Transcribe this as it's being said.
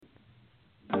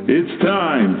It's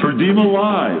time for DEMA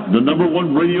Live, the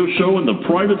 #1 radio show in the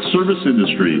private service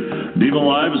industry. DEMA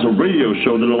Live is a radio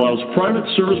show that allows private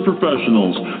service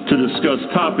professionals to discuss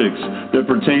topics that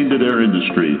pertain to their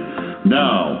industry.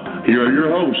 Now, here are your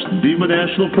hosts, DEMA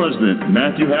National President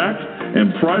Matthew Hack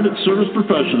and private service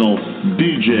professional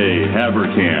DJ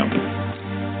Haverkamp.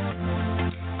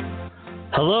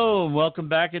 Hello, and welcome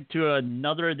back into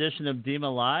another edition of DEMA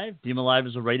Live. DEMA Live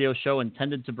is a radio show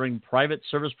intended to bring private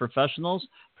service professionals,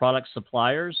 product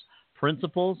suppliers,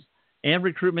 principals, and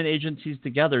recruitment agencies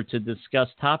together to discuss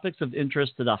topics of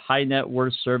interest to the high net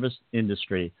worth service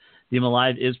industry. DEMA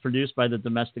Live is produced by the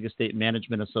Domestic Estate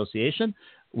Management Association,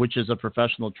 which is a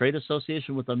professional trade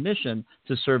association with a mission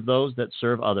to serve those that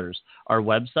serve others. Our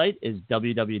website is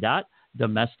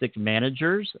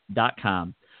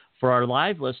www.domesticmanagers.com. For our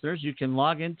live listeners, you can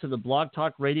log into the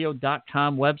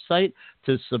blogtalkradio.com website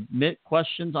to submit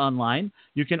questions online.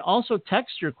 You can also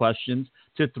text your questions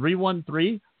to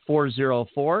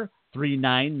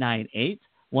 313-404-3998.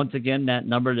 Once again, that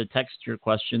number to text your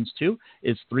questions to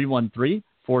is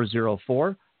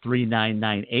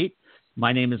 313-404-3998.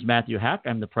 My name is Matthew Hack.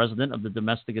 I'm the president of the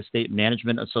Domestic Estate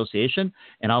Management Association,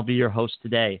 and I'll be your host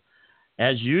today.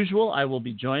 As usual, I will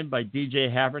be joined by DJ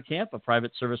Haverkamp, a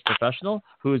private service professional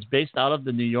who is based out of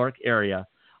the New York area.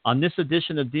 On this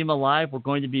edition of DEMA Live, we're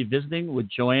going to be visiting with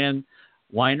Joanne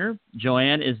Weiner.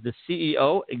 Joanne is the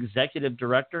CEO, Executive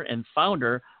Director, and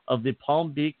founder of the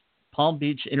Palm Beach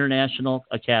International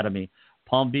Academy.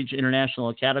 Palm Beach International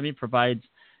Academy provides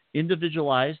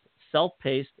individualized,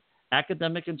 self-paced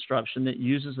academic instruction that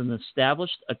uses an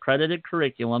established accredited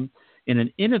curriculum in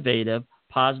an innovative,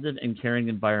 positive, and caring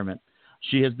environment.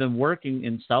 She has been working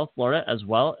in South Florida as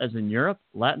well as in Europe,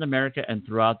 Latin America, and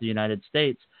throughout the United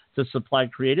States to supply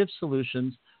creative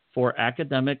solutions for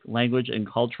academic, language, and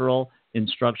cultural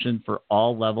instruction for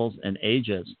all levels and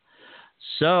ages.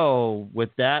 So with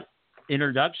that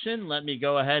introduction, let me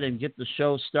go ahead and get the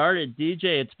show started.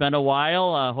 DJ, it's been a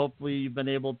while. Hopefully you've been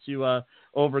able to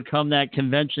overcome that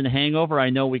convention hangover.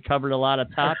 I know we covered a lot of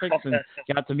topics and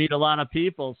got to meet a lot of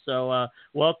people. So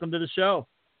welcome to the show.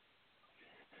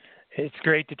 It's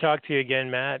great to talk to you again,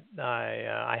 Matt.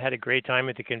 I had a great time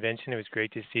at the convention. It was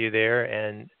great to see you there,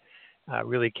 and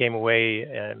really came away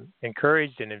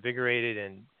encouraged and invigorated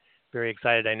and very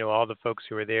excited. I know all the folks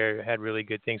who were there had really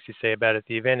good things to say about it.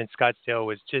 The event in Scottsdale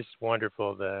was just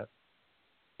wonderful,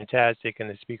 fantastic, and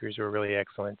the speakers were really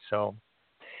excellent. So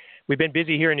we've been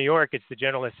busy here in New York. It's the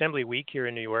General Assembly Week here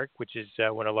in New York, which is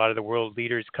when a lot of the world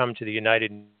leaders come to the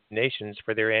United Nations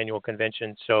for their annual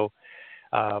convention. So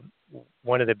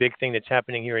one of the big things that's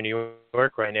happening here in New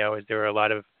York right now is there are a lot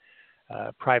of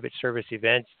private service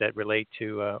events that relate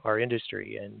to our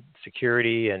industry and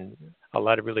security, and a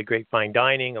lot of really great fine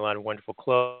dining, a lot of wonderful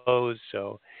clothes.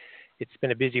 So it's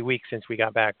been a busy week since we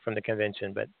got back from the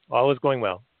convention, but all is going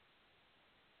well.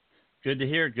 Good to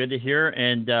hear. Good to hear.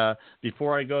 And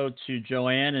before I go to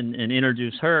Joanne and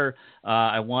introduce her,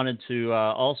 I wanted to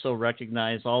also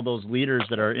recognize all those leaders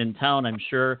that are in town, I'm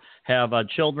sure have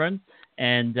children,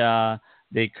 and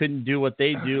they couldn't do what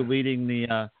they do leading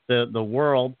the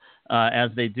world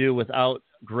as they do without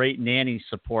great nanny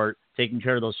support, taking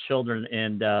care of those children.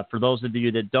 And for those of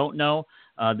you that don't know,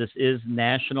 this is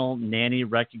National Nanny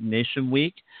Recognition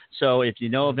Week. So if you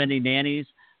know of any nannies,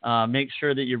 make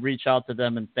sure that you reach out to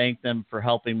them and thank them for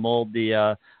helping mold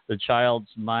the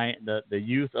child's mind, the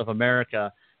youth of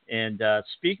America. And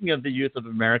speaking of the youth of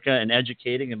America and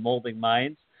educating and molding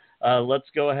minds, let's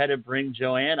go ahead and bring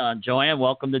Joanne on. Joanne,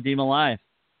 welcome to DEMA Live.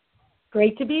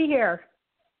 Great to be here.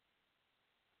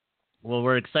 Well,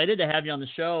 we're excited to have you on the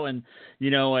show. And,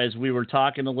 you know, as we were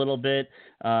talking a little bit,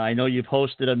 I know you've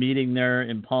hosted a meeting there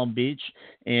in Palm Beach.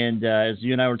 And as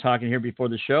you and I were talking here before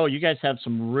the show, you guys have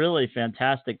some really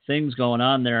fantastic things going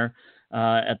on there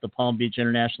at the Palm Beach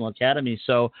International Academy.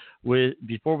 So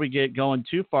before we get going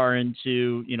too far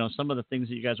into, you know, some of the things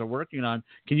that you guys are working on,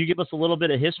 can you give us a little bit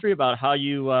of history about how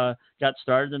you got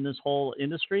started in this whole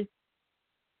industry?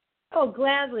 Oh,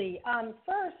 gladly.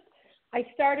 First, I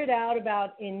started out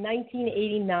in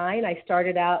 1989. I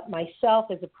started out myself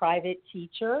as a private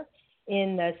teacher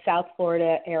in the South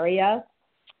Florida area.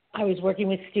 I was working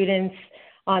with students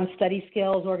on study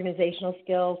skills, organizational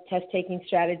skills, test-taking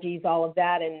strategies, all of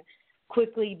that, and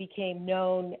quickly became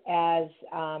known as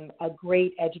a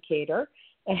great educator.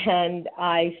 And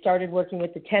I started working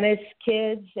with the tennis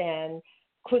kids and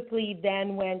quickly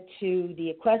then went to the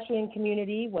equestrian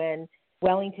community when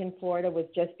Wellington, Florida was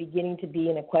just beginning to be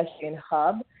an equestrian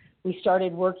hub. We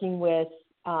started working with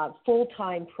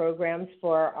full-time programs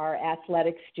for our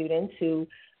athletic students who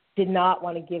did not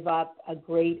want to give up a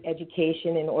great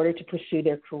education in order to pursue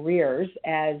their careers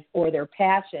or their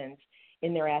passions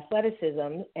in their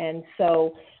athleticism. And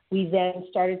so we then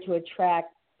started to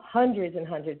attract hundreds and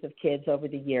hundreds of kids over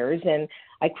the years. And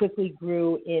I quickly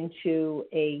grew into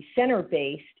a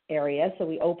center-based area. So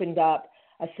we opened up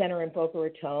a center in Boca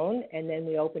Raton, and then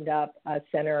we opened up a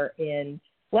center in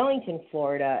Wellington,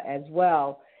 Florida as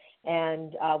well.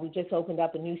 And we just opened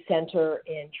up a new center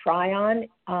in Tryon,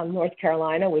 North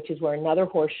Carolina, which is where another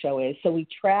horse show is. So we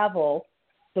travel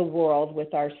the world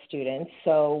with our students.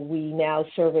 So we now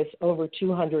service over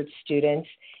 200 students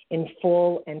in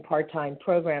full and part-time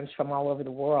programs from all over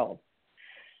the world.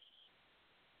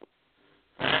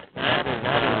 That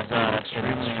is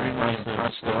extremely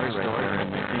impressive story right there.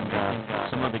 And I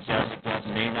think some of the guests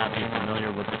may not be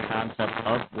familiar with the concept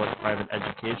of what private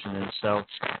education is. So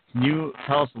can you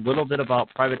tell us a little bit about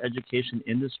private education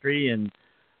industry and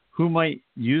who might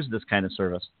use this kind of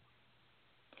service?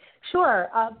 Sure.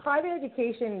 Private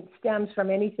education stems from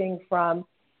anything from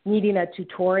needing a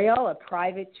tutorial, a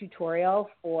private tutorial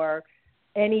for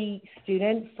any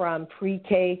student from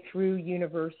pre-K through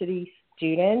university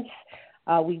students.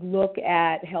 We look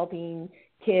at helping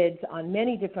kids on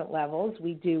many different levels.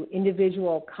 We do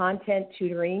individual content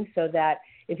tutoring so that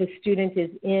if a student is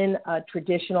in a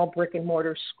traditional brick and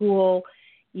mortar school,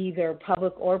 either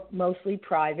public or mostly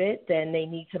private, then they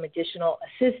need some additional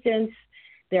assistance.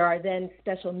 There are then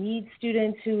special needs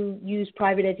students who use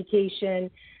private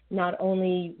education, not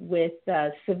only with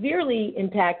severely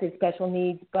impacted special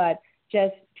needs, but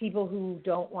just people who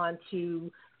don't want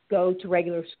to go to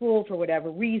regular school for whatever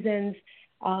reasons.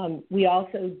 We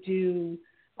also do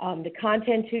the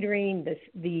content tutoring,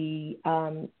 the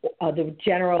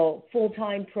general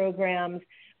full-time programs.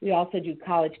 We also do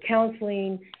college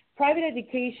counseling. Private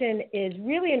education is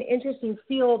really an interesting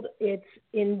field. It's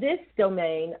in this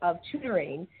domain of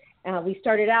tutoring. We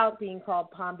started out being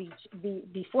called Palm Beach,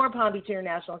 before Palm Beach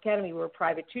International Academy, we were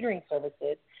private tutoring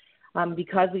services.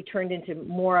 Because we turned into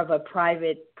more of a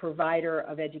private provider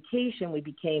of education, we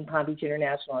became Palm Beach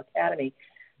International Academy.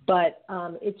 But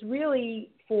it's really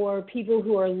for people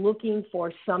who are looking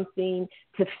for something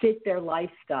to fit their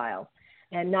lifestyle,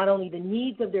 and not only the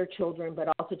needs of their children, but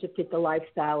also to fit the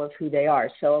lifestyle of who they are.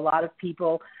 So a lot of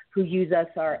people who use us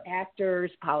are actors,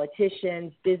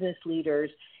 politicians, business leaders,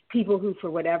 people who,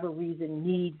 for whatever reason,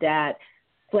 need that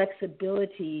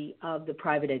flexibility of the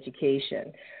private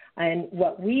education. And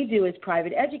what we do as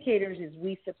private educators is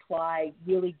we supply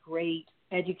really great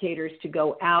educators to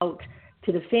go out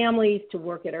to the families, to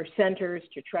work at our centers,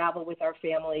 to travel with our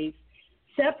families,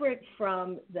 separate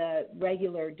from the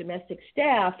regular domestic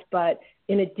staff, but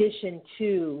in addition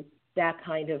to that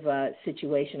kind of a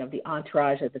situation of the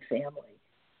entourage of the family.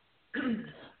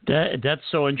 That's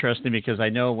so interesting, because I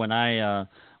know when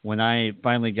I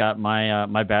finally got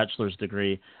my bachelor's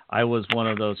degree, I was one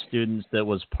of those students that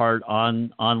was part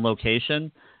on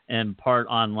location and part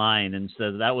online, and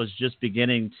so that was just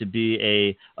beginning to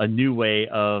be a new way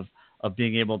of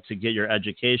being able to get your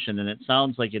education. And it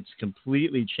sounds like it's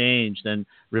completely changed and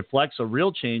reflects a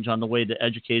real change on the way that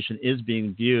education is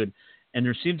being viewed. And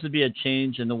there seems to be a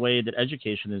change in the way that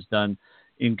education is done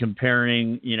in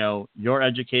comparing, your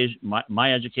education,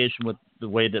 my education with the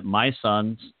way that my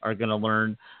sons are going to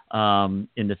learn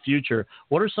in the future.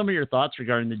 What are some of your thoughts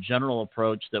regarding the general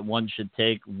approach that one should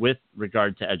take with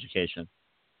regard to education?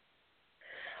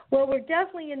 Well, we're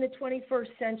definitely in the 21st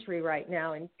century right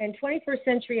now, and 21st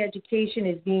century education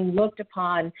is being looked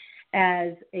upon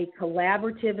as a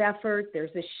collaborative effort.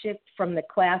 There's a shift from the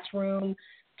classroom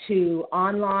to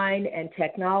online and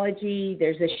technology.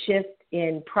 There's a shift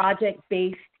in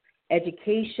project-based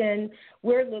education.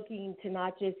 We're looking to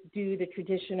not just do the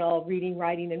traditional reading,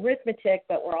 writing, and arithmetic,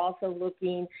 but we're also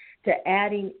looking to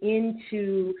adding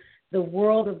into the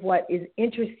world of what is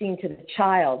interesting to the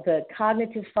child, the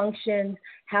cognitive functions,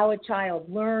 how a child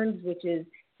learns, which is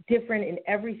different in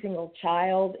every single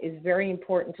child, is very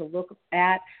important to look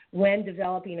at when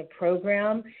developing a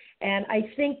program. And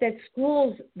I think that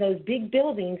schools, those big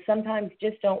buildings, sometimes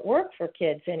just don't work for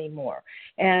kids anymore.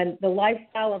 And the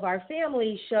lifestyle of our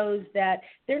family shows that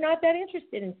they're not that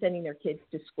interested in sending their kids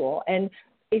to school. And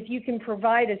if you can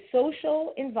provide a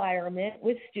social environment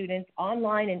with students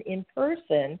online and in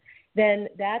person, then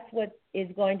that's what is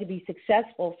going to be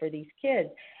successful for these kids.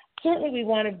 Certainly we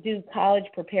want to do college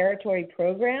preparatory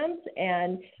programs,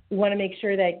 and we want to make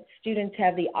sure that students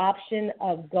have the option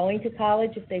of going to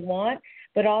college if they want,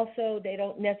 but also they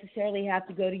don't necessarily have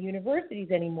to go to universities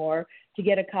anymore to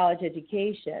get a college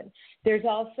education. There's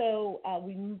also,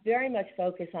 we very much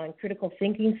focus on critical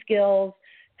thinking skills,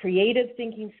 creative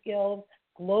thinking skills,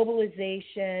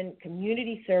 globalization,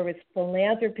 community service,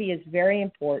 philanthropy is very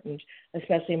important,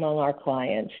 especially among our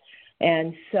clients.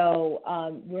 And so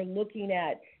we're looking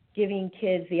at giving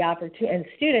kids the opportunity and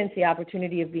students the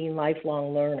opportunity of being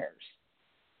lifelong learners.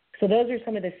 So those are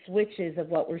some of the switches of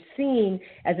what we're seeing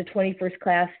as a 21st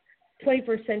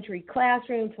century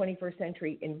classroom, 21st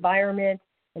century environment,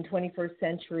 and 21st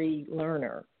century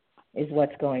learner is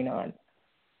what's going on.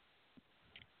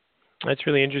 That's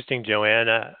really interesting, Joanne.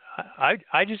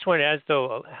 I just want to ask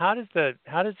though, how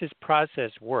does this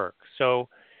process work? So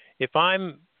if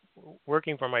I'm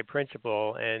working for my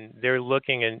principal and they're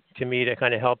looking to me to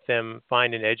kind of help them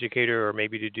find an educator or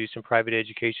maybe to do some private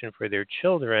education for their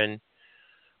children,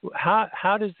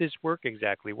 how does this work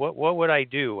exactly? What would I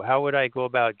do? How would I go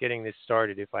about getting this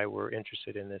started if I were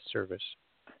interested in this service?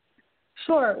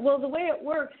 Sure. Well, the way it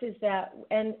works is that,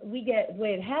 and the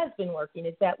way it has been working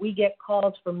is that we get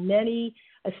calls from many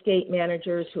estate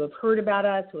managers who have heard about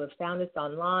us, who have found us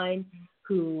online,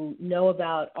 who know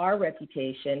about our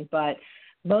reputation. But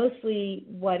mostly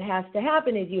what has to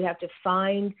happen is you have to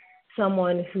find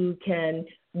someone who can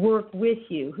work with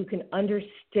you, who can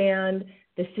understand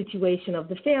the situation of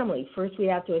the family. First, we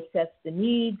have to assess the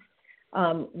needs.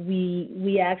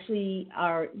 We actually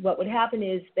are, what would happen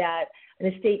is that an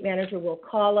estate manager will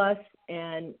call us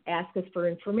and ask us for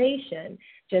information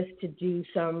just to do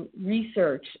some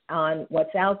research on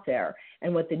what's out there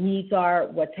and what the needs are,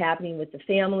 what's happening with the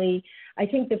family. I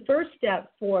think the first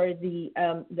step for the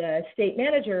estate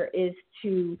manager is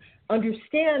to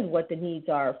understand what the needs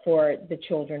are for the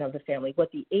children of the family,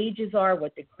 what the ages are,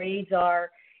 what the grades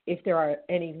are, if there are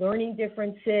any learning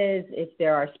differences, if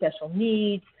there are special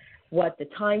needs, what the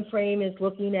time frame is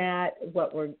looking at,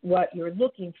 what you're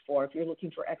looking for. If you're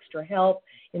looking for extra help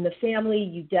in the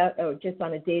family, or just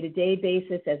on a day-to-day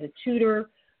basis as a tutor,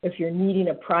 if you're needing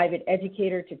a private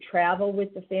educator to travel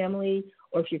with the family,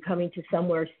 or if you're coming to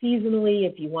somewhere seasonally,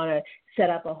 if you want to set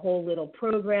up a whole little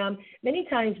program. Many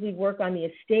times we work on the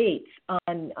estates.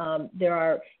 There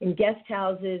are in guest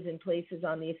houses and places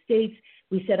on the estates,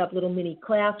 we set up little mini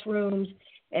classrooms,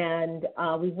 and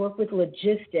we work with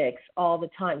logistics all the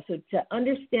time. So to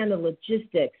understand the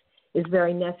logistics is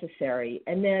very necessary.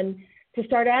 And then to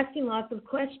start asking lots of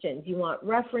questions. You want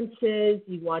references.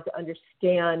 You want to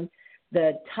understand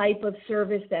the type of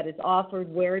service that is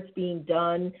offered, where it's being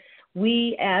done.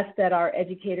 We ask that our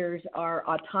educators are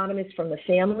autonomous from the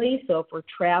family. So if we're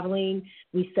traveling,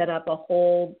 we set up a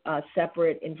whole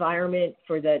separate environment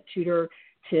for the tutor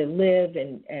to live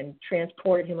and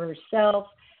transport him or herself.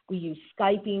 We use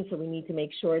Skyping, so we need to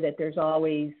make sure that there's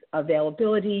always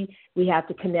availability. We have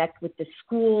to connect with the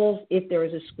schools if there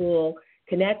is a school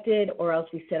connected, or else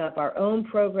we set up our own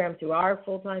program through our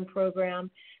full-time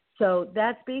program. So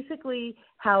that's basically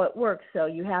how it works. So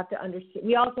you have to understand.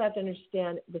 We also have to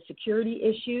understand the security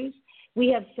issues. We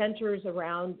have centers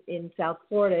around in South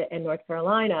Florida and North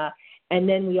Carolina, and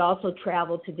then we also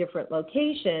travel to different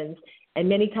locations. And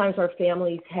many times our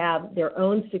families have their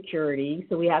own security,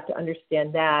 so we have to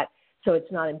understand that so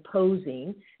it's not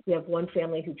imposing. We have one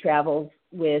family who travels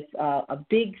with a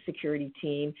big security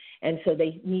team, and so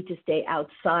they need to stay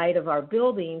outside of our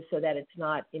building so that it's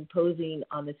not imposing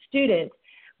on the students.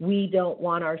 We don't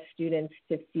want our students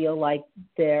to feel like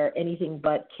they're anything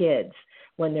but kids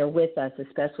when they're with us,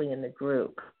 especially in the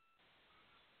group.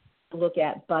 Look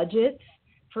at budgets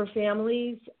for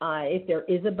families. If there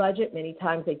is a budget, many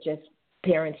times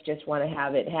parents just want to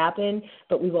have it happen,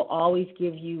 but we will always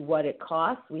give you what it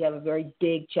costs. We have a very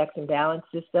big checks and balance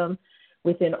system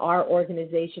within our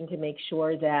organization to make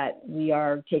sure that we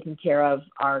are taking care of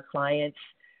our clients'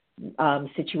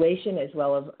 situation as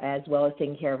well as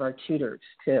taking care of our tutors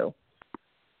too.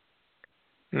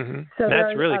 Mm-hmm. So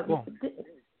that's really cool.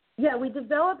 Yeah, we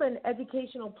develop an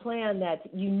educational plan that's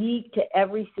unique to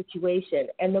every situation,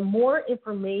 and the more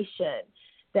information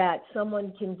that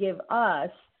someone can give us,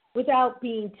 without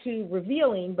being too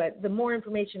revealing, but the more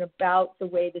information about the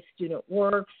way the student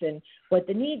works and what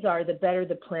the needs are, the better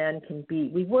the plan can be.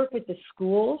 We work with the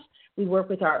schools. We work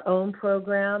with our own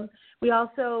program. We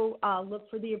also look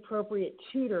for the appropriate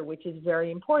tutor, which is very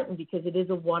important because it is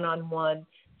a one-on-one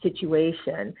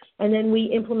situation. And then we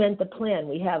implement the plan.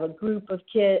 We have a group of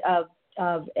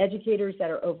educators that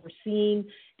are overseeing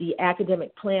the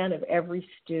academic plan of every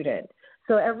student.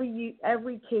 So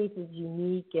every case is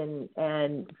unique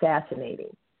and fascinating.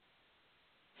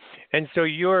 And so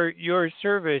your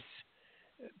service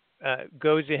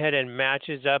goes ahead and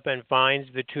matches up and finds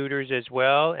the tutors as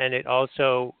well, and it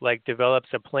also develops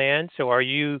a plan. So are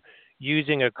you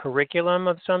using a curriculum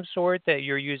of some sort that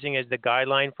you're using as the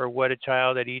guideline for what a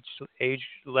child at each age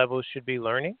level should be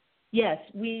learning? Yes,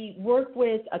 we work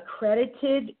with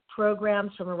accredited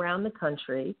programs from around the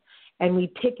country, and we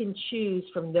pick and choose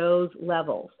from those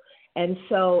levels. And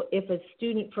so if a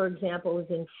student, for example, is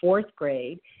in fourth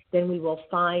grade, then we will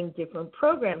find different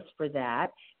programs for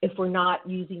that if we're not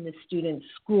using the student's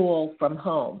school from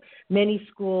home. Many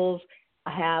schools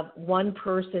have one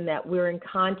person that we're in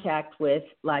contact with,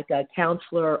 like a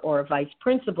counselor or a vice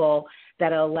principal,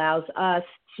 that allows us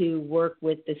to work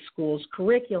with the school's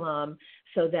curriculum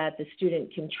so that the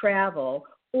student can travel.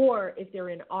 Or if they're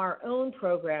in our own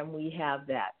program, we have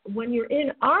that. When you're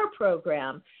in our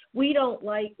program, we don't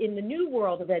like, in the new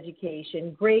world of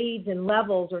education, grades and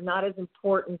levels are not as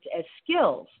important as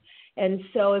skills. And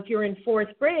so if you're in fourth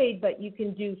grade, but you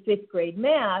can do fifth grade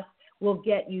math, we'll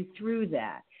get you through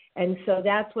that. And so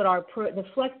that's what the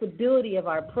flexibility of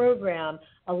our program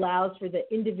allows for the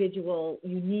individual,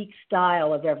 unique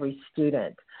style of every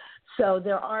student. So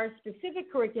there are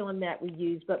specific curriculum that we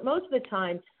use, but most of the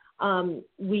time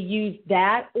we use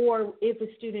that, or if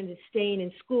a student is staying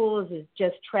in school, is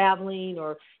just traveling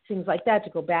or things like that to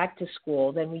go back to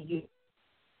school, then we use.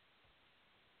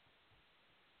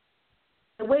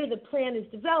 The way the plan is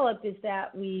developed is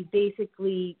that we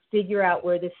basically figure out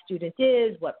where the student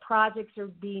is, what projects are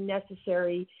being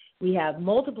necessary. We have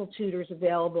multiple tutors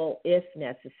available if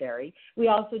necessary. We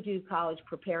also do college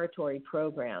preparatory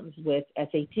programs with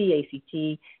SAT,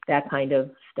 ACT, that kind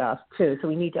of stuff too. So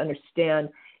we need to understand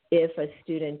if a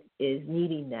student is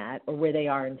needing that or where they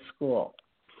are in school.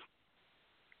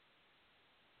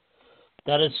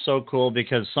 That is so cool,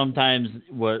 because sometimes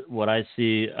what I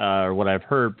see or what I've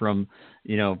heard from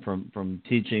from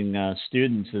teaching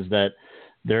students is that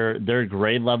their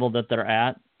grade level that they're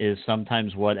at is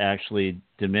sometimes what actually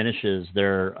diminishes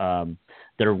their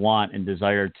want and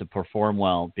desire to perform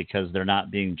well, because they're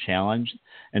not being challenged.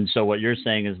 And so what you're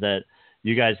saying is that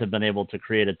you guys have been able to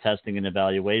create a testing and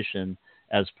evaluation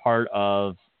as part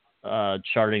of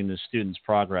charting the student's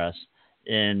progress.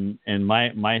 And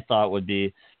my thought would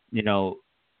be,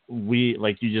 we,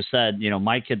 like you just said,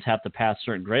 my kids have to pass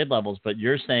certain grade levels, but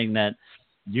you're saying that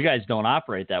you guys don't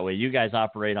operate that way. You guys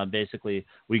operate on basically,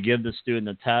 we give the student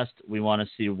a test. We want to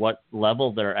see what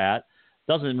level they're at.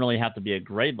 Doesn't really have to be a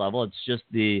grade level. It's just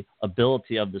the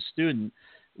ability of the student.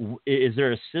 Is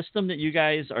there a system that you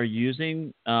guys are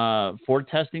using for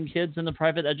testing kids in the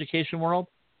private education world?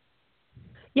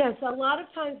 Yes, a lot of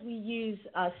times we use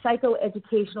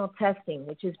psychoeducational testing,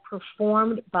 which is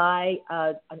performed by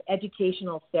an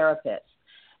educational therapist.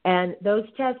 And those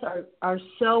tests are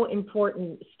so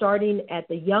important starting at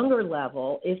the younger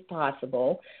level, if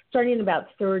possible, starting in about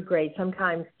third grade.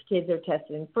 Sometimes kids are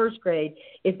tested in first grade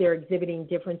if they're exhibiting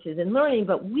differences in learning,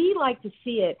 but we like to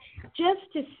see it just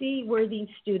to see where these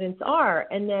students are.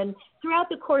 And then throughout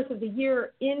the course of the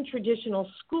year in traditional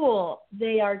school,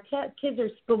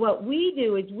 but what we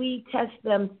do is we test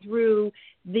them through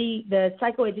the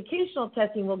psychoeducational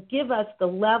testing will give us the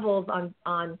levels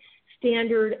on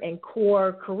standard and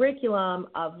core curriculum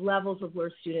of levels of where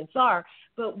students are,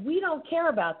 but we don't care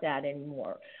about that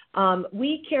anymore.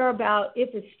 We care about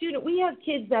if a student, we have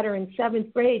kids that are in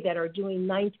seventh grade that are doing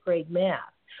ninth grade math,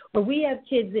 or we have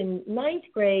kids in ninth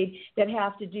grade that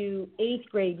have to do eighth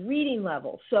grade reading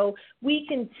level. So we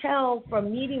can tell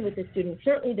from meeting with the student,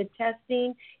 certainly the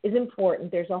testing is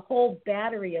important. There's a whole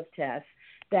battery of tests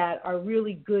that are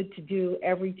really good to do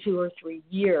every 2 or 3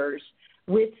 years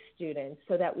with students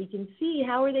so that we can see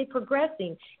how are they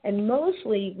progressing, and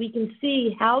mostly we can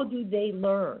see how do they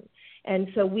learn. And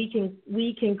so we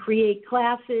can create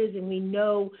classes, and we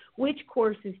know which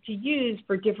courses to use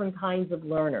for different kinds of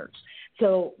learners.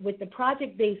 So with the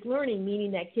project-based learning,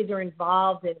 meaning that kids are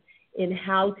involved in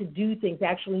how to do things,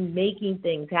 actually making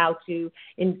things,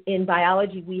 in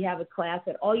biology we have a class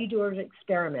that all you do is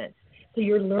experiments. So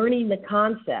you're learning the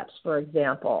concepts, for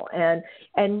example, and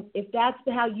if that's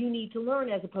how you need to learn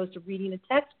as opposed to reading a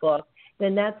textbook,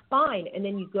 then that's fine. And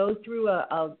then you go through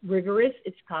a rigorous,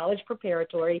 it's college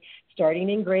preparatory, starting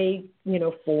in grade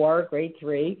 4, grade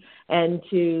 3, and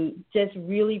to just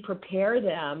really prepare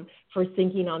them for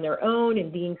thinking on their own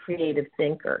and being creative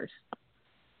thinkers.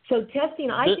 So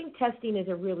I think testing is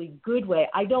a really good way.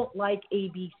 I don't like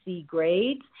ABC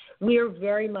grades. We're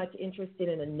very much interested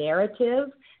in a narrative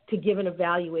to give an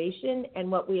evaluation.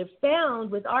 And what we have found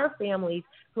with our families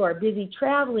who are busy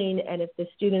traveling, and if the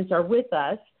students are with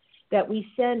us, that we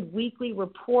send weekly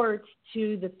reports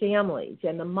to the families,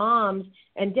 and the moms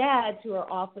and dads who are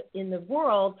off in the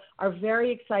world are very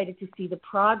excited to see the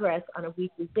progress on a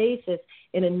weekly basis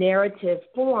in a narrative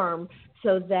form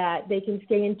so that they can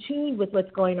stay in tune with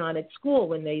what's going on at school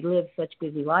when they live such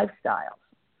busy lifestyles.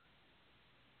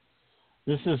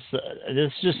 This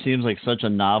just seems like such a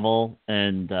novel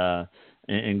and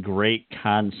great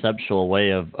conceptual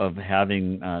way of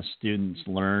having students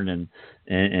learn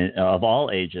and of all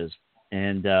ages.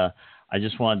 And I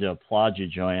just wanted to applaud you,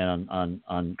 Joanne,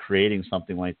 on creating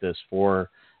something like this for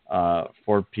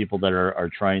people that are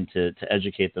trying to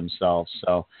educate themselves.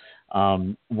 So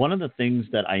one of the things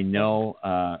that I know,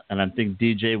 and I think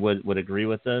DJ would agree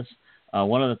with this,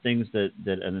 one of the things that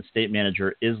an estate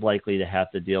manager is likely to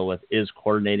have to deal with is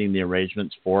coordinating the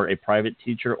arrangements for a private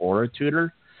teacher or a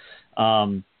tutor.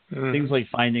 Things like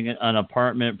finding an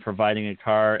apartment, providing a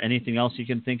car, anything else you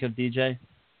can think of, DJ?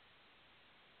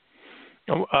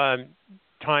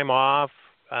 Time off,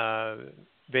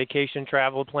 vacation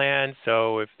travel plans.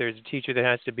 So if there's a teacher that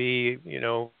has to be,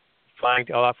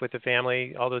 flying off with the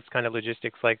family, all those kind of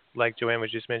logistics like Joanne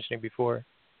was just mentioning before.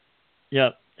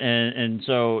 Yep. And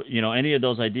so, any of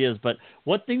those ideas, but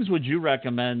what things would you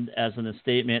recommend as an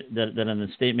that an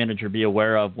estate manager be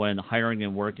aware of when hiring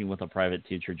and working with a private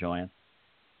teacher, Joanne?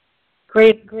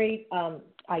 Great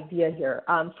idea here.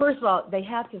 First of all, they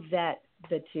have to vet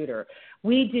the tutor.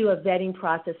 We do a vetting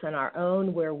process on our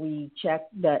own where we check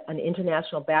an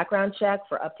international background check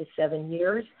for up to 7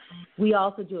 years. We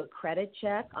also do a credit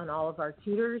check on all of our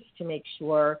tutors to make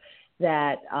sure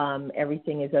that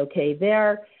everything is okay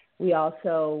there. We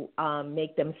also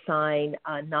make them sign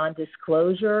a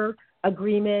non-disclosure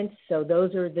agreement. So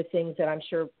those are the things that I'm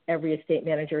sure every estate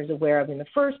manager is aware of in the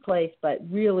first place, but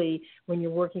really when you're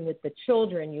working with the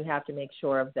children, you have to make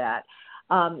sure of that.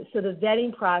 So the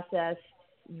vetting process,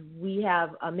 we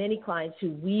have many clients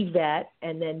who we vet,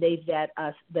 and then they vet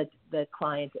us, the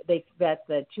client, they vet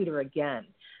the tutor again.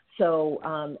 So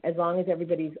as long as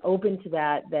everybody's open to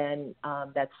that, then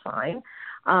that's fine.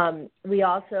 We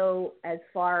also, as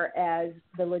far as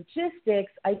the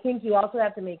logistics, I think you also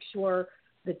have to make sure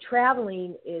the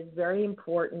traveling is very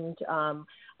important.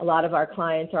 A lot of our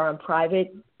clients are on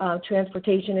private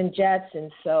transportation and jets,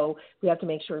 and so we have to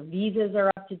make sure visas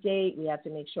are up to date. We have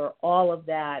to make sure all of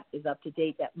that is up to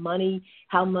date, that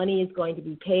how money is going to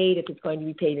be paid, if it's going to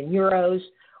be paid in euros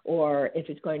or if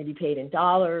it's going to be paid in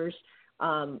dollars.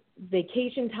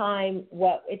 Vacation time,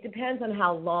 it depends on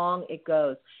how long it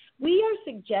goes. We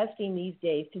are suggesting these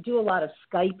days to do a lot of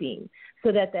Skyping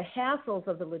so that the hassles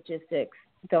of the logistics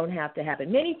don't have to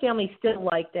happen. Many families still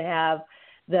like to have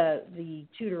the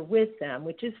tutor with them,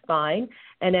 which is fine,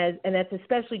 and that's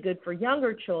especially good for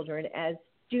younger children. As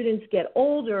students get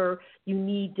older, you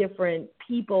need different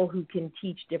people who can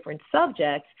teach different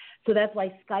subjects, so that's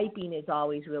why Skyping is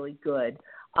always really good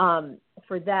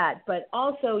for that. But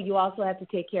also, you also have to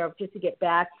take care of, just to get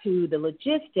back to the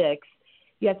logistics,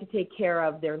 you have to take care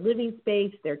of their living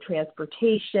space, their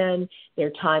transportation,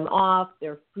 their time off,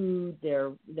 their food,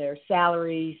 their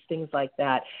salaries, things like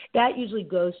that. That usually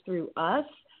goes through us.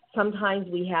 Sometimes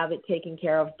we have it taken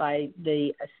care of by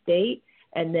the estate,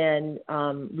 and then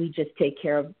we just take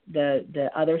care of the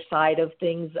other side of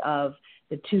things, of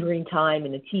the tutoring time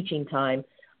and the teaching time.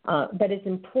 But it's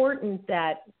important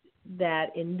that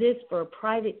in this, for a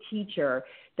private teacher,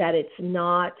 that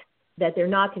they're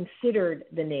not considered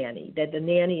the nanny, that the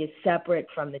nanny is separate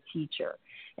from the teacher.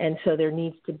 And so there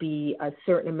needs to be a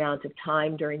certain amount of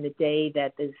time during the day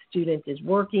that the student is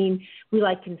working. We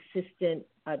like consistent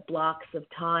blocks of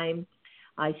time.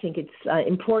 I think it's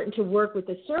important to work with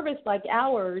a service like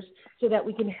ours so that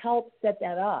we can help set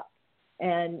that up.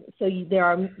 And so there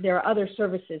are other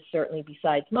services, certainly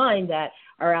besides mine, that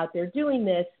are out there doing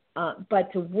this.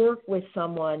 But to work with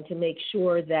someone to make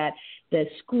sure that the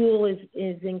school is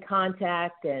in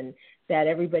contact and that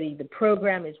the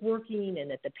program is working and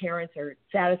that the parents are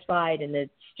satisfied and the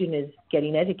student is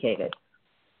getting educated.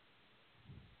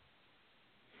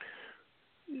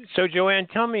 So, Joanne,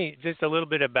 tell me just a little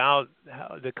bit about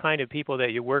the kind of people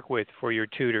that you work with for your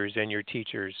tutors and your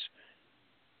teachers.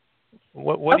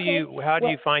 How do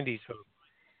you find these folks?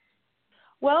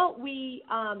 Well,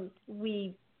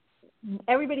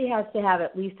 everybody has to have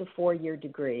at least a 4-year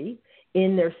degree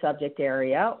in their subject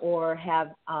area or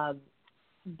have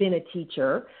been a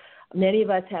teacher. Many of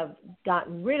us have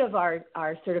gotten rid of our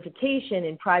certification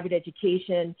in private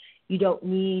education. You don't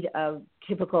need a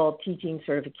typical teaching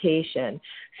certification.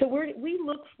 So we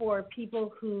look for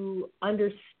people who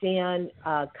understand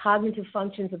cognitive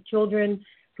functions of children,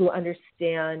 who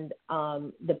understand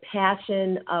the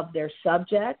passion of their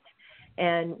subject.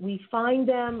 And we find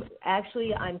them,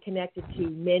 actually, I'm connected to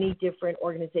many different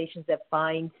organizations that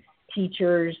find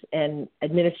teachers and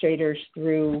administrators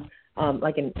through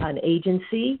like an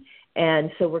agency.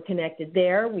 And so we're connected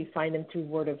there. We find them through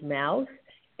word of mouth.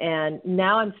 And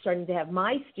now I'm starting to have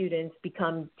my students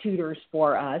become tutors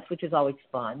for us, which is always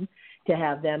fun. to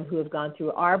have them who have gone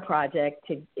through our project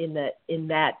in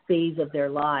that phase of their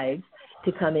lives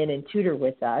to come in and tutor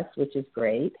with us, which is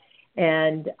great.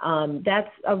 And that's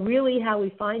really how we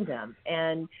find them.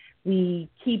 And we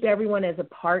keep everyone as a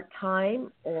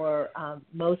part-time, or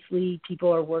mostly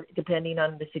people are depending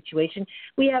on the situation.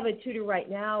 We have a tutor right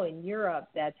now in Europe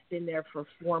that's been there for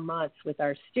 4 months with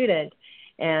our student.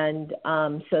 And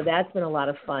so that's been a lot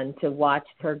of fun to watch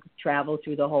her travel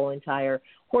through the whole entire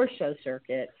horse show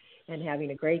circuit and having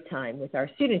a great time with our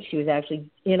students. She was actually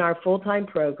in our full-time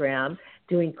program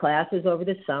doing classes over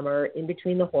the summer in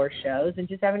between the horse shows and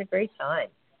just having a great time.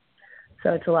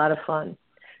 So it's a lot of fun.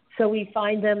 So we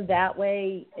find them that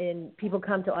way, and people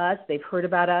come to us. They've heard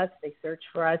about us. They search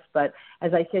for us. But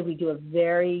as I said, we do a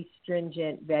very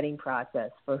stringent vetting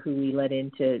process for who we let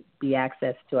in to be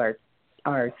access to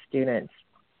our students.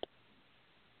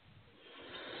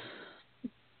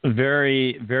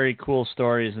 Very, very cool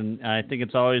stories, and I think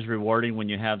it's always rewarding when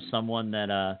you have someone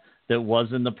that was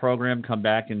in the program come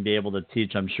back and be able to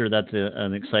teach. I'm sure that's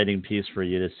an exciting piece for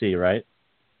you to see, right?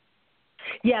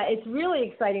 Yeah, it's really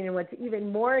exciting, and what's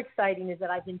even more exciting is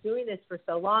that I've been doing this for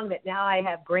so long that now I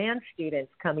have grand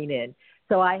students coming in.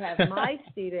 So I have my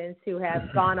students who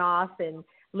have gone off and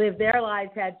lived their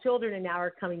lives, had children, and now are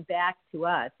coming back to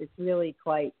us. It's really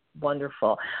quite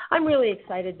wonderful. I'm really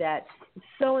excited that it's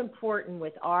so important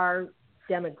with our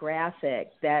demographic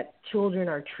that children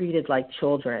are treated like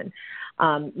children.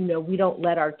 We don't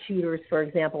let our tutors, for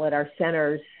example, at our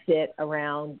centers sit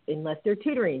around unless they're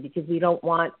tutoring, because we don't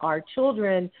want our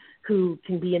children who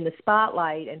can be in the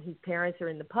spotlight and whose parents are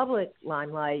in the public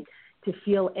limelight to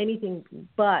feel anything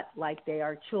but like they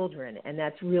are children. And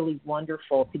that's really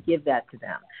wonderful to give that to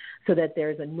them so that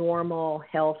there's a normal,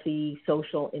 healthy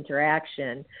social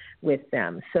interaction with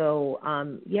them. So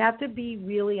you have to be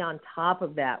really on top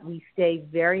of that. We stay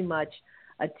very much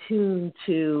attuned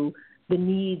to the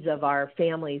needs of our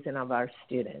families and of our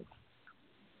students.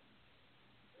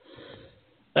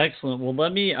 Excellent. Well,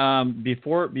 let me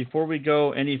before we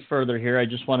go any further here, I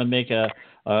just want to make a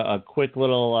quick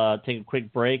little take a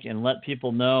quick break and let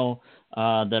people know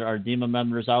that our DEMA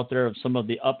members out there of some of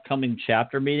the upcoming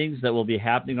chapter meetings that will be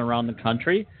happening around the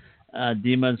country.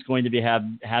 DEMA is going to be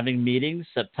having meetings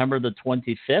September the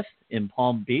 25th in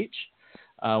Palm Beach.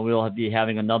 We'll be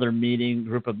having another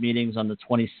group of meetings on the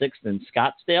 26th in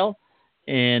Scottsdale.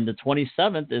 And the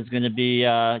 27th is going to be,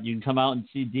 you can come out and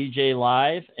see DJ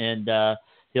live, and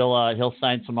he'll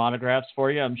sign some autographs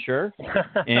for you, I'm sure.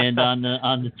 And on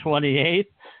the 28th,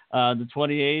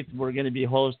 we're going to be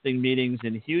hosting meetings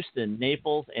in Houston,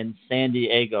 Naples, and San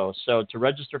Diego. So to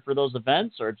register for those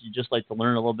events, or if you just like to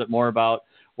learn a little bit more about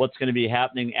what's going to be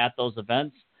happening at those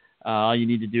events, all you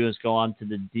need to do is go on to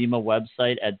the DEMA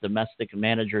website at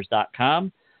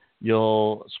domesticmanagers.com.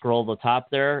 You'll scroll the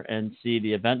top there and see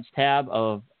the events tab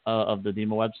of the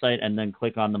DEMA website, and then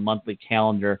click on the monthly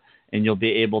calendar, and you'll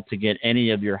be able to get any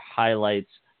of your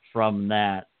highlights from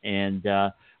that. And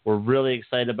we're really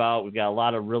excited about. We've got a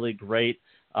lot of really great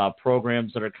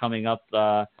programs that are coming up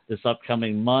this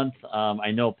upcoming month. I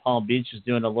know Palm Beach is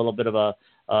doing a little bit of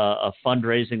a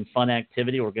fundraising fun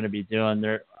activity. We're going to be doing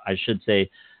there. I should say,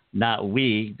 not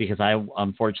we, because I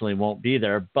unfortunately won't be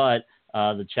there, but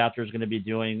the chapter is going to be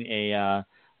doing a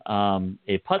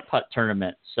putt-putt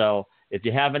tournament. So if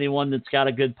you have anyone that's got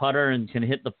a good putter and can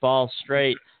hit the ball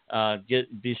straight,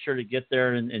 be sure to get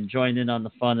there and join in on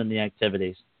the fun and the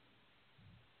activities.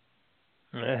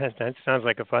 That sounds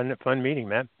like a fun meeting,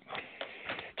 Matt.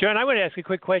 John, I want to ask a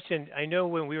quick question. I know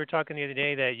when we were talking the other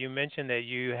day that you mentioned that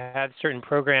you have certain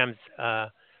programs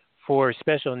for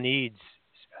special needs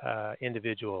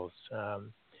individuals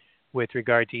with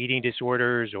regard to eating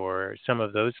disorders or some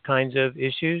of those kinds of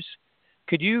issues.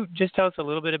 Could you just tell us a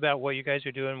little bit about what you guys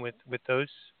are doing with those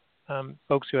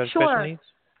folks who have special needs?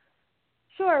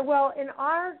 Sure. Well, in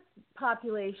our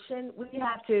population, we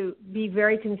have to be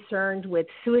very concerned with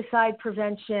suicide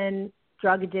prevention,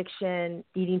 drug addiction,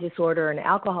 eating disorder, and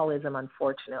alcoholism,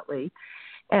 unfortunately.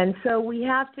 And so we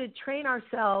have to train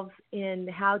ourselves in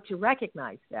how to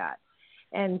recognize that.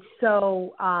 And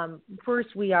so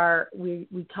first we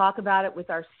talk about it with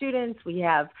our students. We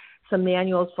have some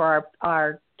manuals for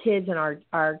our kids and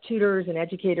our tutors and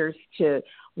educators to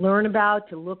learn about,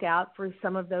 to look out for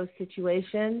some of those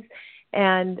situations.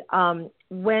 And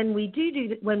when we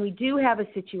do have a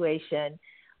situation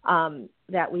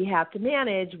that we have to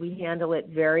manage, we handle it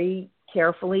very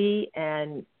carefully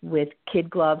and with kid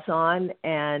gloves on,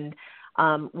 and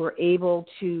we're able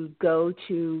to go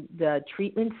to the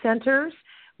treatment centers.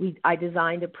 I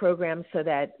designed a program so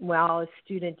that while a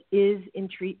student is in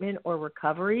treatment or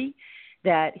recovery,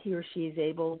 that he or she is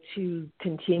able to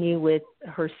continue with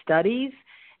her studies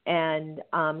and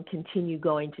continue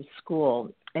going to school.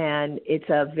 And it's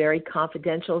a very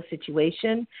confidential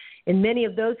situation. In many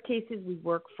of those cases, we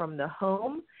work from the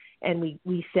home, and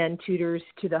we send tutors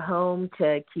to the home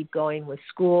to keep going with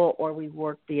school, or we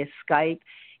work via Skype.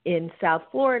 In South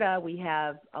Florida, we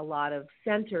have a lot of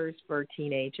centers for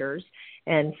teenagers,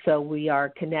 and so we are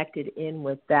connected in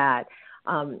with that.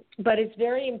 But it's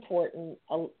very important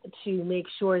to make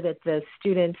sure that the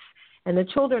students and the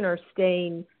children are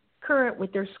staying current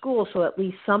with their school, so at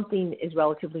least something is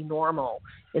relatively normal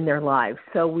in their lives.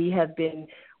 So we have been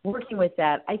working with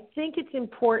that. I think it's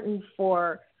important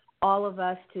for all of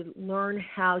us to learn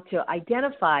how to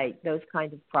identify those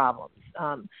kinds of problems.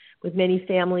 With many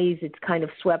families, it's kind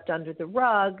of swept under the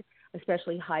rug,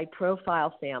 especially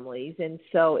high-profile families, and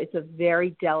so it's a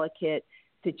very delicate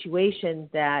situation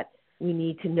that we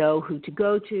need to know who to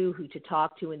go to, who to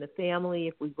talk to in the family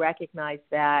if we recognize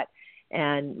that.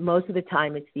 And most of the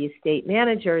time it's the estate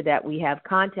manager that we have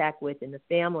contact with in the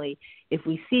family if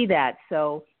we see that.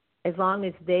 So as long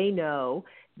as they know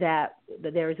that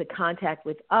there is a contact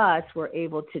with us, we're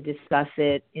able to discuss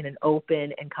it in an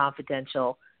open and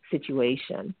confidential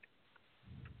situation.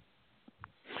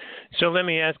 So let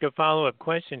me ask a follow-up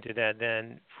question to that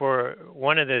then. For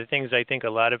one of the things I think a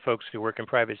lot of folks who work in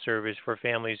private service for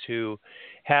families who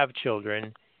have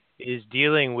children is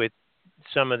dealing with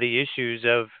some of the issues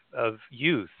of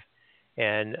youth.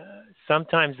 And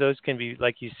sometimes those can be,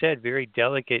 like you said, very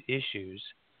delicate issues.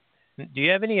 Do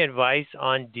you have any advice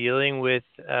on dealing with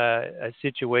a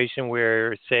situation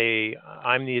where, say,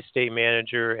 I'm the estate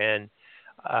manager and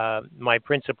my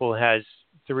principal has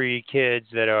 3 kids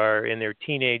that are in their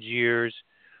teenage years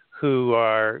who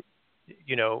are,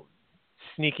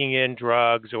 sneaking in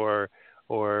drugs or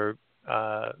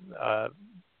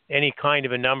any kind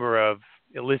of a number of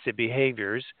illicit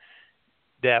behaviors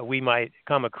that we might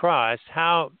come across?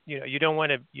 How, you don't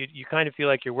want to, you kind of feel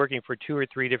like you're working for 2 or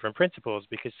 3 different principals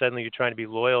because suddenly you're trying to be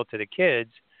loyal to the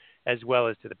kids as well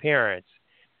as to the parents.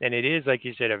 And it is, like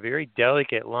you said, a very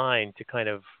delicate line to kind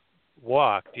of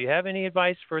walk. Do you have any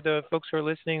advice for the folks who are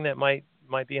listening that might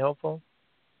be helpful?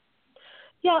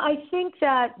 Yeah, I think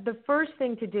that the first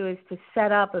thing to do is to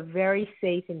set up a very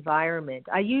safe environment.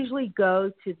 I usually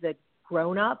go to the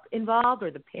grown-up involved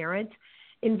or the parent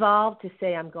involved to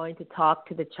say I'm going to talk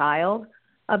to the child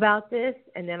about this,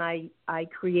 and then I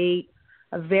create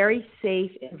a very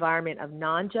safe environment of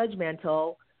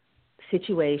non-judgmental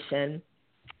situation.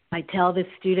 I tell the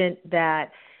student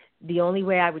that the only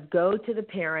way I would go to the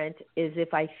parent is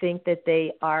if I think that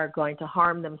they are going to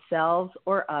harm themselves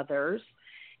or others,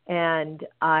 and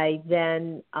I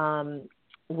then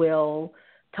will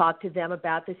talk to them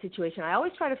about the situation. I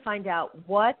always try to find out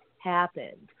what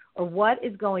happened or what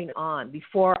is going on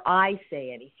before I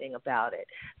say anything about it.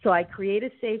 So I create a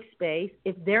safe space.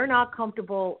 If they're not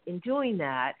comfortable in doing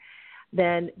that,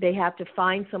 then they have to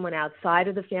find someone outside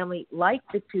of the family, like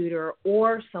the tutor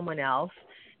or someone else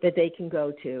that they can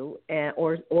go to,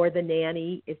 or the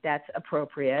nanny if that's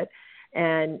appropriate,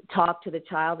 and talk to the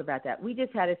child about that. We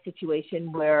just had a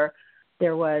situation where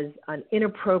there was an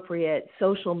inappropriate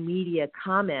social media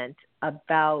comment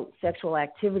about sexual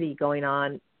activity going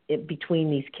on between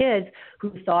these kids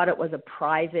who thought it was a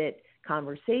private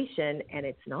conversation, and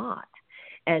it's not.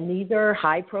 And these are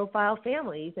high-profile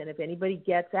families, and if anybody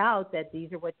gets out that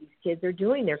these are what these kids are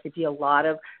doing, there could be a lot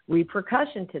of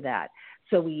repercussion to that.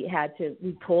 So we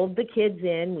pulled the kids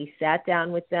in, we sat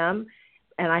down with them,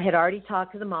 and I had already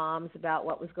talked to the moms about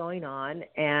what was going on,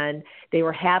 and they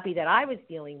were happy that I was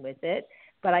dealing with it.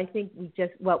 But I think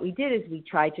what we did is we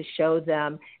tried to show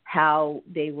them how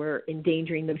they were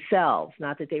endangering themselves,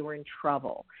 not that they were in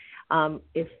trouble.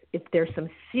 If there's some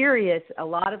serious,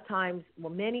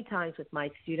 many times with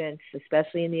my students,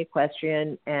 especially in the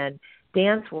equestrian and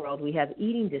dance world, we have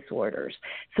eating disorders.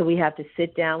 So we have to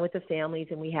sit down with the families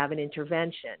and we have an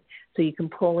intervention. So you can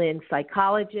pull in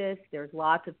psychologists. There's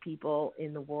lots of people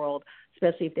in the world,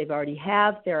 especially if they've already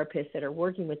have therapists that are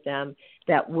working with them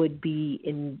that would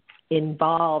be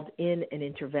involved in an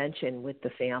intervention with the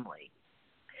family.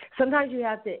 Sometimes you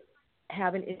have to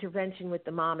have an intervention with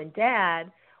the mom and dad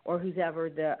or who's ever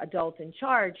the adult in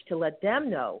charge to let them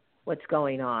know what's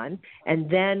going on, and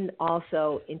then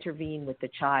also intervene with the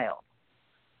child.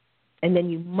 And then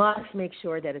you must make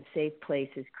sure that a safe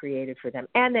place is created for them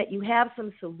and that you have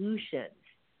some solutions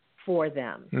for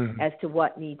them as to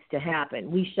what needs to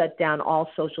happen. We shut down all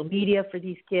social media for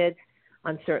these kids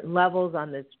on certain levels.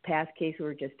 On this past case we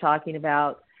were just talking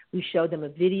about, we showed them a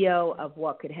video of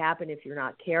what could happen if you're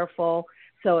not careful.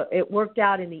 So it worked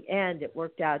out in the end. It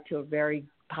worked out to a very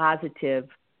positive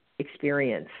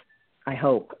experience, I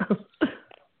hope.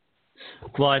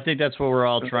 Well, I think that's what we're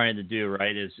all trying to do,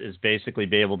 right? Is basically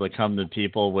be able to come to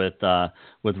people with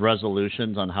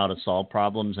resolutions on how to solve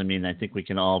problems. I mean, I think we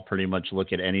can all pretty much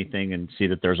look at anything and see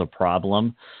that there's a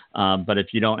problem. But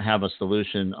if you don't have a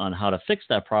solution on how to fix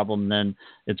that problem, then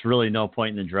it's really no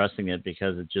point in addressing it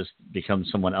because it just becomes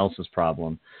someone else's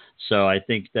problem. So I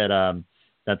think that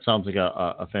that sounds like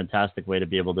a fantastic way to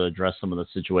be able to address some of the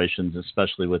situations,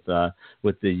 especially with the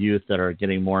youth that are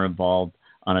getting more involved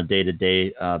on a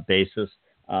day-to-day basis.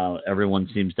 Everyone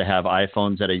seems to have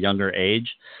iPhones at a younger age,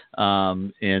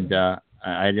 and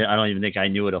I don't even think I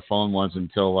knew what a phone was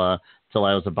until I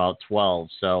was about 12.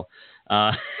 So,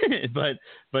 but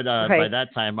Right. by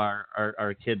that time,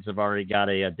 our kids have already got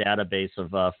a database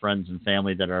of friends and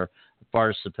family that are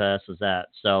far surpasses that.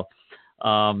 So.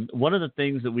 One of the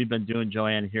things that we've been doing,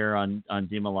 Joanne, here on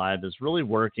DEMA Live is really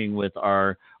working with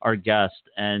our guests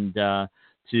and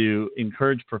to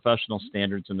encourage professional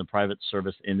standards in the private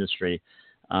service industry.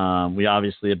 We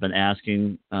obviously have been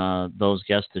asking those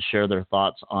guests to share their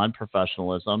thoughts on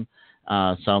professionalism.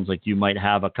 Sounds like you might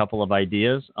have a couple of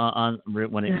ideas on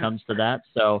when it comes to that.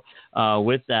 So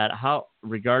with that, how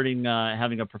regarding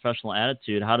having a professional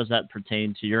attitude, how does that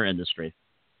pertain to your industry?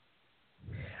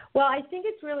 Well, I think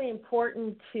it's really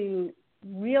important to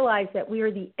realize that we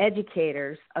are the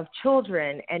educators of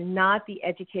children and not the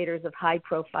educators of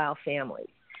high-profile families.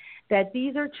 That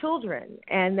these are children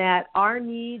and that our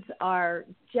needs are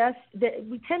just that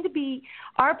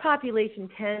our population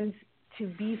tends to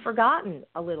be forgotten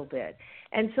a little bit.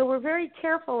 And so we're very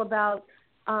careful about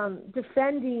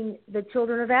defending the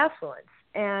children of affluence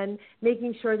and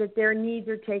making sure that their needs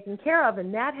are taken care of.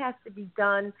 And that has to be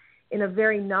done in a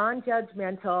very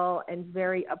non-judgmental and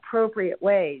very appropriate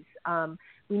ways.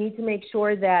 We need to make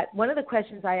sure that one of the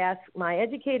questions I ask my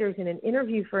educators in an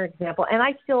interview, for example, and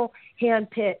I still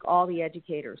handpick all the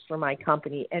educators for my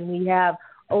company, and we have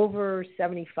over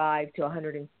 75 to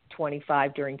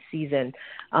 125 during season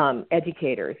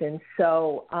educators. And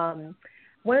so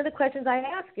one of the questions I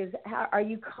ask is, are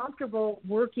you comfortable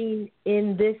working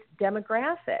in this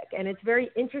demographic? And it's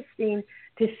very interesting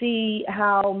to see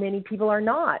how many people are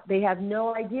not. They have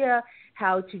no idea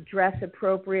how to dress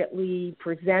appropriately,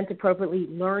 present appropriately,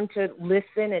 learn to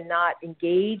listen and not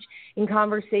engage in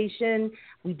conversation.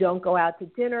 We don't go out to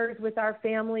dinners with our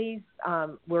families.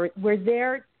 We're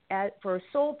there for a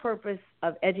sole purpose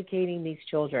of educating these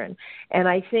children. And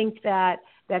I think that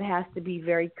has to be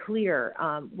very clear.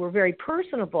 We're very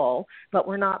personable, but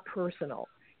we're not personal,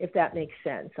 if that makes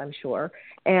sense, I'm sure.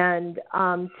 And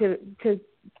to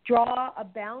draw a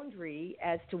boundary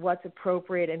as to what's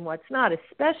appropriate and what's not,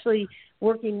 especially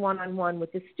working one-on-one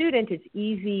with the student, it's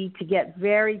easy to get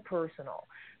very personal.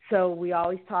 So we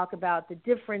always talk about the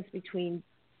difference between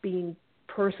being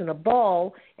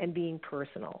personable and being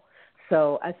personal.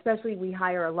 So especially we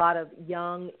hire a lot of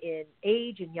young in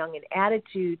age and young in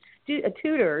attitude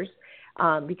tutors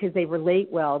because they relate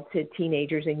well to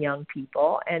teenagers and young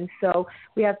people. And so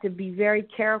we have to be very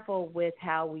careful with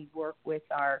how we work with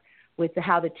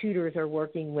how the tutors are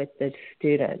working with the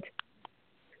student.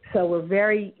 So we're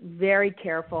very, very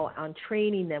careful on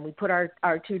training them. We put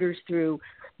our tutors through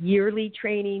yearly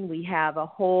training. We have a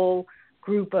whole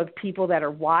group of people that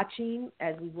are watching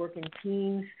as we work in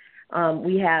teams.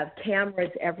 We have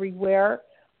cameras everywhere.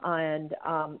 And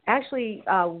actually,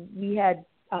 I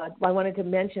wanted to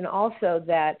mention also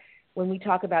that when we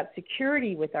talk about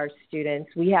security with our students,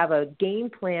 we have a game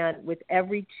plan with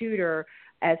every tutor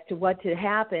as to what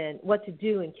to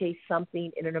do in case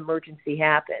something in an emergency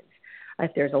happens.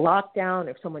 If there's a lockdown,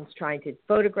 if someone's trying to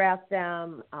photograph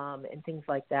them, and things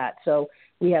like that. So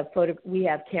we have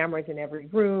cameras in every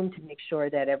room to make sure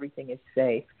that everything is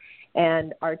safe.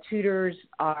 And our tutors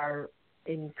are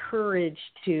encouraged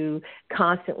to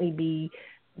constantly be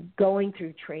going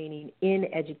through training in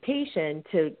education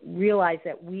to realize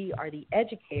that we are the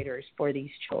educators for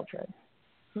these children.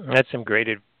 That's some great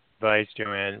advice,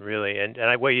 Joanne, really. And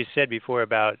what you said before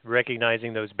about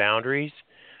recognizing those boundaries,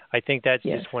 I think that's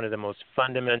just one of the most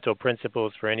fundamental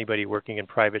principles for anybody working in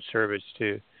private service,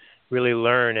 to really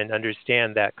learn and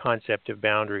understand that concept of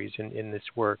boundaries in this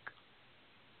work.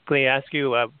 Let me ask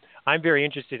you, I'm very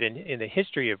interested in the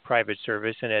history of private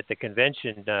service, and at the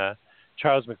convention,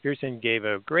 Charles McPherson gave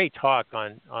a great talk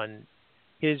on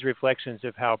his reflections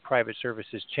of how private service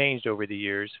has changed over the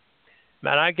years.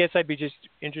 Matt, I guess I'd be just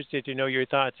interested to know your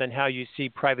thoughts on how you see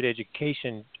private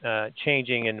education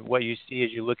changing and what you see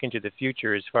as you look into the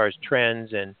future as far as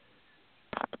trends and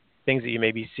things that you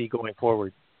maybe see going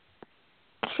forward.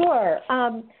 Sure.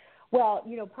 Well,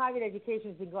 private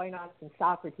education has been going on since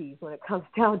Socrates when it comes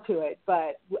down to it.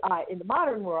 But in the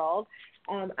modern world,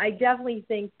 I definitely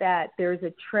think that there's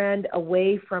a trend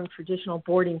away from traditional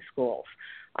boarding schools.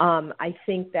 I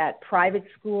think that private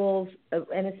schools,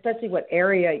 and especially what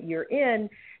area you're in,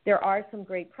 there are some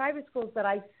great private schools, but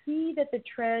I see that the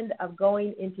trend of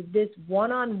going into this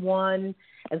one-on-one,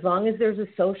 as long as there's a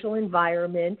social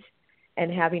environment, and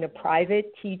having a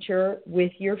private teacher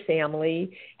with your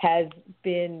family has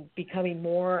been becoming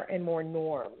more and more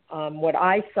norm. What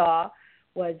I saw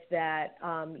was that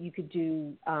you could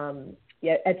do,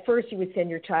 at first you would send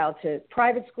your child to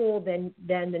private school, then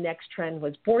the next trend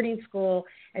was boarding school,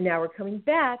 and now we're coming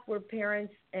back where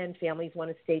parents and families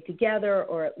want to stay together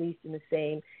or at least in the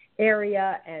same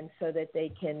area, and so that they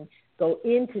can go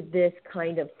into this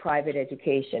kind of private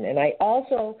education. And I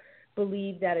also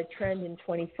believe that a trend in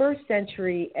 21st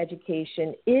century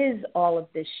education is all of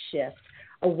this shift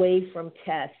away from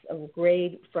tests,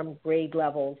 from grade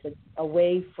levels,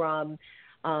 away from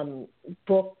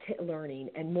book learning,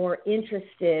 and more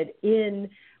interested in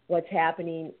what's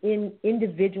happening in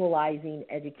individualizing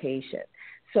education.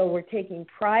 So we're taking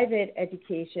private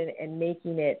education and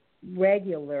making it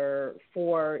regular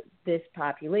for this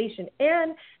population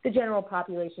and the general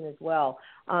population as well.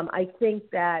 I think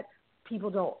that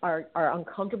people are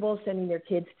uncomfortable sending their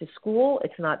kids to school.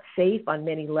 It's not safe on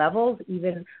many levels,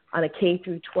 even on a K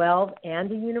through 12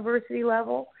 and a university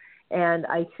level. And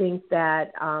I think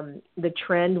that the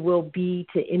trend will be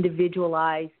to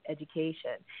individualize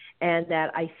education, and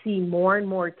that I see more and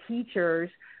more teachers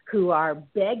who are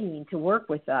begging to work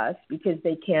with us because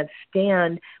they can't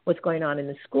stand what's going on in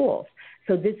the schools.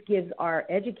 So this gives our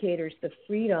educators the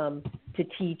freedom to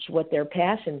teach what their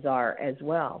passions are as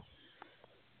well.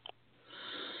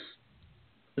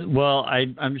 Well,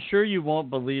 I'm sure you won't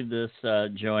believe this,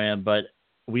 Joanne, but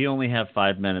we only have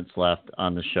 5 minutes left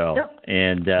on the show,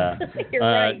 and You're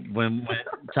right. when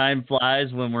time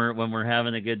flies, when we're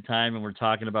having a good time and we're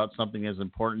talking about something as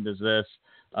important as this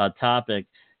topic,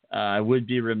 I would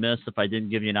be remiss if I didn't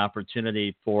give you an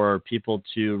opportunity for people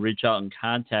to reach out and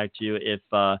contact you if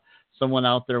someone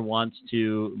out there wants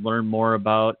to learn more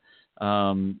about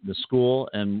the school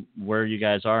and where you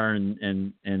guys are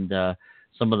and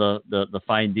some of the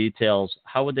fine details.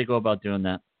 How would they go about doing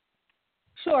that?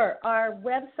 Sure. Our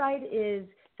website is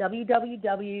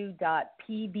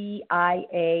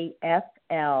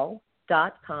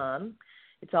www.pbiafl.com.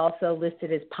 It's also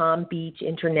listed as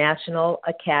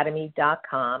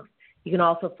PalmBeachInternationalAcademy.com. You can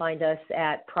also find us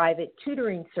at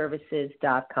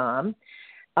privatetutoringservices.com.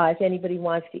 If anybody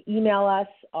wants to email us,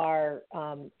 our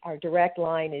direct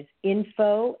line is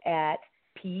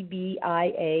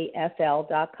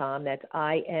info@pbiafl.com. That's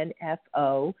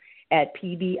INFO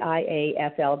 @pbiafl.com.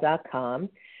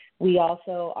 We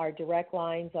also, our direct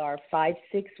lines are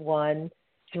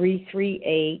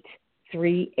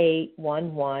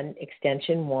 561-338-3811,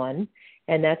 extension 1,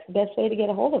 and that's the best way to get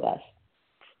a hold of us.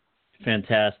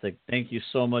 Fantastic. Thank you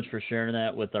so much for sharing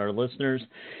that with our listeners.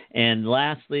 And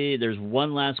lastly, there's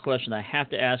one last question I have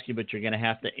to ask you, but you're going to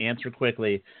have to answer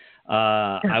quickly.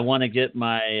 I want to get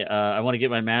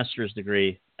my master's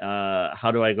degree.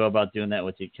 How do I go about doing that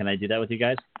with you? Can I do that with you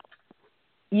guys?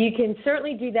 You can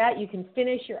certainly do that. You can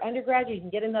finish your undergraduate. You can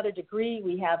get another degree.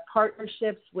 We have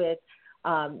partnerships with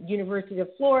University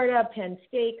of Florida, Penn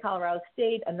State, Colorado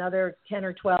State, another 10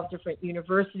 or 12 different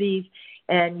universities,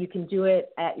 and you can do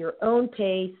it at your own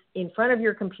pace in front of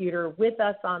your computer with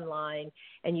us online,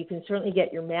 and you can certainly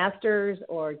get your master's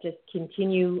or just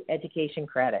continue education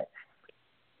credit.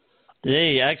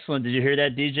 Hey, excellent. Did you hear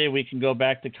that, DJ? We can go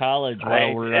back to college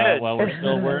while we're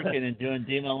still working and doing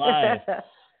DEMA Live.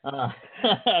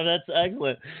 That's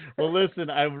excellent. Well,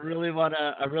 listen, I really want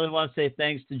to say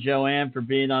thanks to Joanne for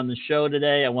being on the show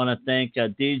today. I want to thank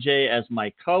DJ as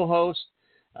my co-host.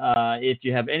 If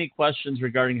you have any questions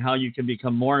regarding how you can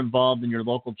become more involved in your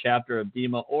local chapter of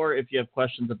DEMA, or if you have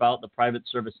questions about the private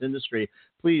service industry,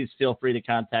 please feel free to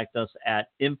contact us at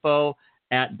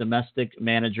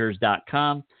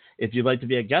info@domesticmanagers.com. If you'd like to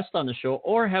be a guest on the show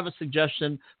or have a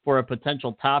suggestion for a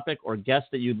potential topic or guest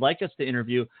that you'd like us to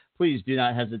interview, please do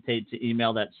not hesitate to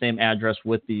email that same address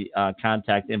with the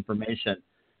contact information.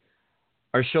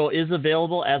 Our show is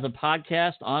available as a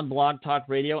podcast on Blog Talk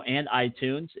Radio and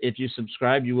iTunes. If you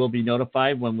subscribe, you will be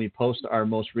notified when we post our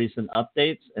most recent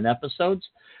updates and episodes.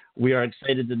 We are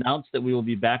excited to announce that we will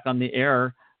be back on the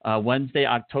air Wednesday,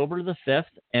 October the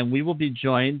 5th, and we will be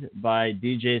joined by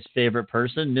DJ's favorite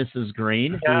person, Mrs.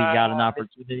 Green, who we got an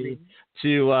opportunity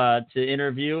to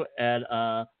interview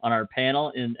on our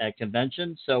panel at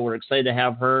convention. So we're excited to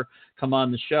have her come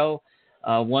on the show.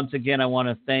 Once again, I want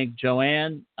to thank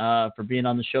Joanne for being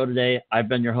on the show today. I've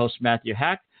been your host, Matthew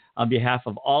Hack. On behalf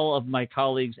of all of my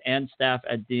colleagues and staff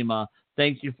at DEMA,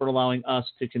 thank you for allowing us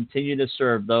to continue to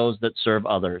serve those that serve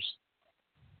others.